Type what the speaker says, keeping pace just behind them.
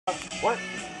What?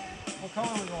 What color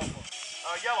are we going for?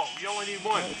 Yellow. You only need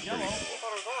one. Yellow? I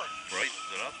thought it was orange. Brightens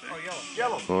it up there. Oh, yellow.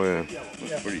 Yellow. Oh yeah.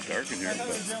 It's pretty dark in I here. thought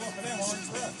it was yellow for them, orange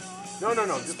for us. No.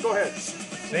 Just go ahead.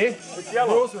 See? It's The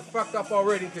yellow. rules are fucked up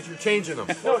already because you're changing them.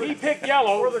 No, he picked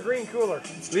yellow. Or the green cooler.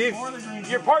 Leave. Or the green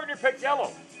Your partner picked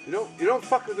yellow. You don't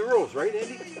fuck with the rules, right,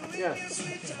 Andy? Yeah.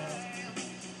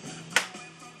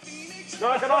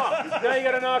 Knock it off. Now you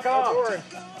gotta knock it off. Orange.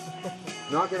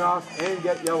 Knock it off and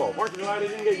get yellow. Mark, you glad he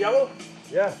didn't get yellow?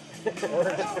 Yeah.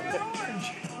 Orange.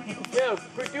 Yeah,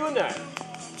 quit doing that.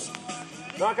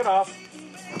 Knock it off.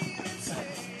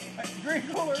 Green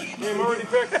cooler. Yeah, I'm already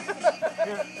picked.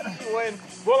 You win.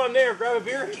 Well, I'm there. Grab a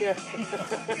beer. Yeah.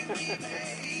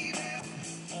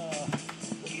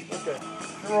 Okay.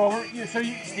 You're over. So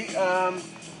you.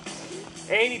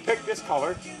 Andy picked this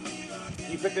color.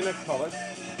 You picked the next color.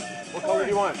 What color do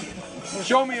you want?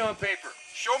 Show me on paper.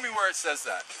 Show me where it says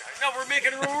that. No, we're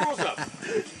making rules up.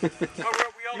 We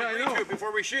all agree to it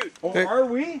before we shoot. Oh, Hey. are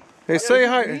we? Hey, say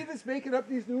hi. Steve is making up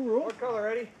these new rules? What color,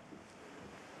 Eddie?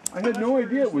 I had no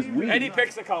idea it was we. Eddie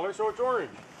picks the color, so it's orange.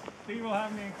 Steve will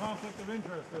have me in conflict of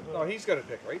interest. No, he's got to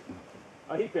pick, right?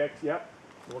 He picks, yep.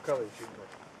 So what color are you shooting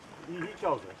for? He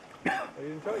tells me. I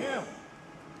didn't tell you. Yeah.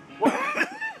 What?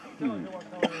 Tell you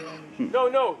what color you're on the sheet.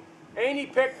 No. Andy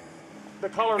picked the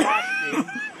color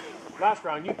last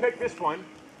round. You pick this one.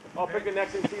 I'll pick the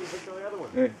next and Steve pick the other one.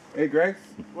 Hey, Greg,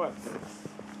 What?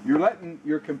 you're letting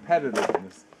your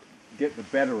competitiveness get the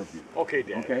better of you. Okay,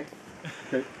 Dan. Okay?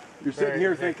 You're sitting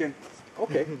here thinking,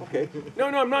 okay. No,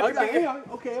 I'm not.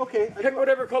 Okay. Pick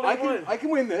whatever color you want. I can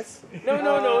win this. No.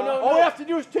 All we have to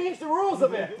do is change the rules a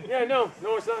bit. Yeah, no,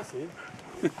 it's not, Steve.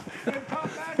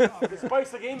 Spice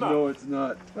the game up. No, it's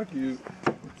not. Fuck you.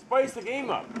 Spice the game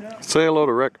up. Say hello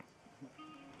to Rick.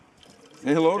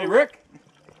 Say hello to Hey, Rick.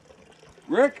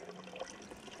 Rick,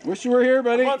 wish you were here, A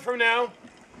buddy. month from now,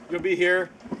 you'll be here.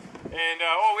 And, we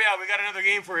got another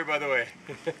game for you, by the way.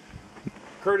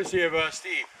 Courtesy of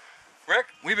Steve. Rick,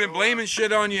 we've been blaming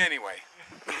shit on you anyway.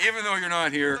 Even though you're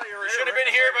not here. You should have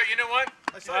been here, but you know what?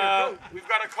 We've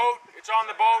got a coat. It's on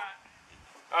the boat.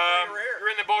 You're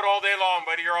in the boat all day long,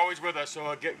 buddy. You're always with us,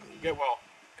 so get well.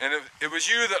 And it was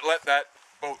you that let that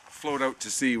boat float out to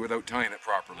sea without tying it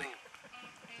properly.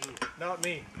 Not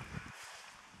me.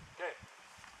 Okay.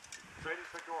 Brady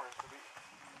picked orange.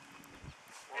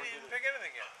 He didn't pick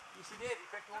anything yet. Yes, he did. He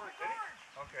picked orange, did he?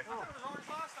 Okay. I thought it was orange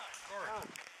last time.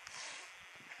 Orange.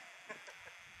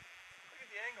 Look at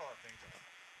the angle on things.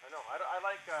 I know. I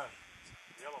like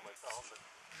yellow myself, but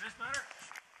Does this matter?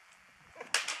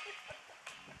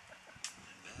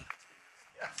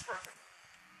 Yeah, it's perfect.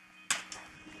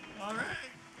 All right.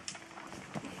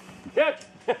 catch.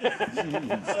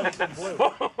 Blue.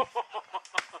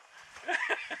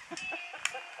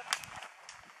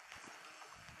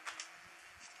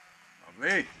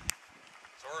 Lovely.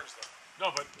 It's orange though.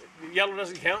 No, but yellow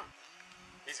doesn't count.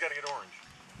 He's got to get orange.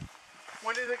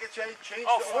 When did it get changed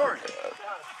to orange.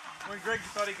 When Greg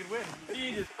thought he could win.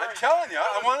 Jesus I'm Christ. telling you,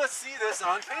 I want to see this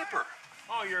on paper.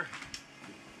 Oh, you're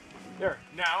there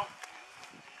now.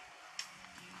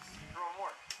 Throw more.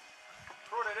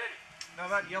 Throw it at Eddie. Now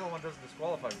that yellow one doesn't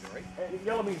disqualify me, right?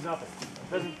 Yellow means nothing.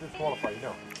 It doesn't disqualify you.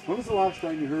 No. When was the last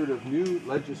time you heard of new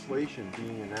legislation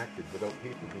being enacted without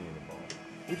paper being involved?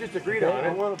 We just agreed on I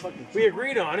it. want to fucking We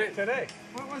agreed on it. Today.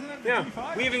 What wasn't it? Yeah.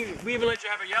 55? We even let you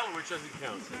have a yellow, which doesn't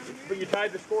count. But you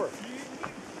tied the score.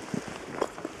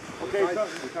 Okay, so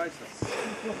we tied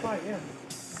stuff. you'll fight, yeah.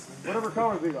 Whatever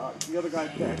color the other guy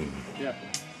picked. Yeah.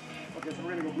 Okay, so we're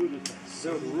gonna go blue this time.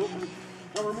 So the rule.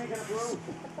 No, we're making it blue.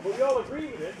 But we all agree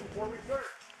with it before we start.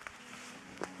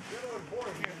 The other one's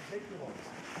boring here. Take too long.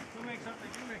 Who makes something?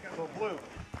 You make up. So blue.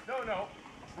 No.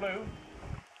 Blue.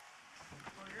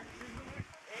 Oh, you're choosing it?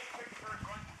 Eight pick the first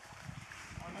one.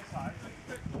 On this side.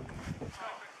 Okay. You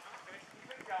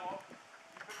pick yellow.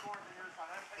 You pick orange on your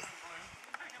side. I'm picking blue.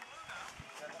 You're picking blue now.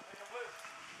 Yes, I'm picking blue.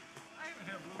 I haven't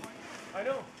had blue one. I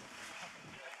know.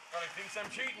 But he thinks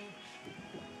I'm cheating.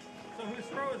 So whose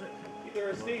throw is it? Either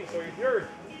a Steve, so you're yours.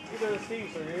 Either a Steve,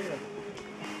 so you're here.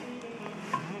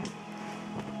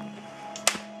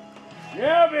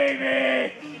 Yeah,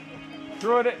 baby!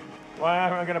 Throw it.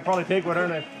 Well, I'm gonna probably take one,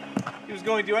 aren't I? He was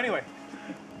going to anyway.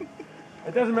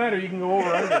 It doesn't matter. You can go over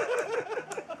under.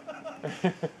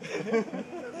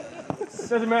 It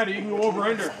doesn't matter. You can go over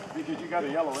under because you got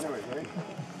a yellow anyway, right?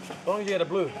 As long as you had a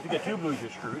blue. If you get two blues,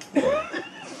 you're screwed.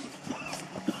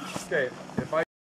 Okay.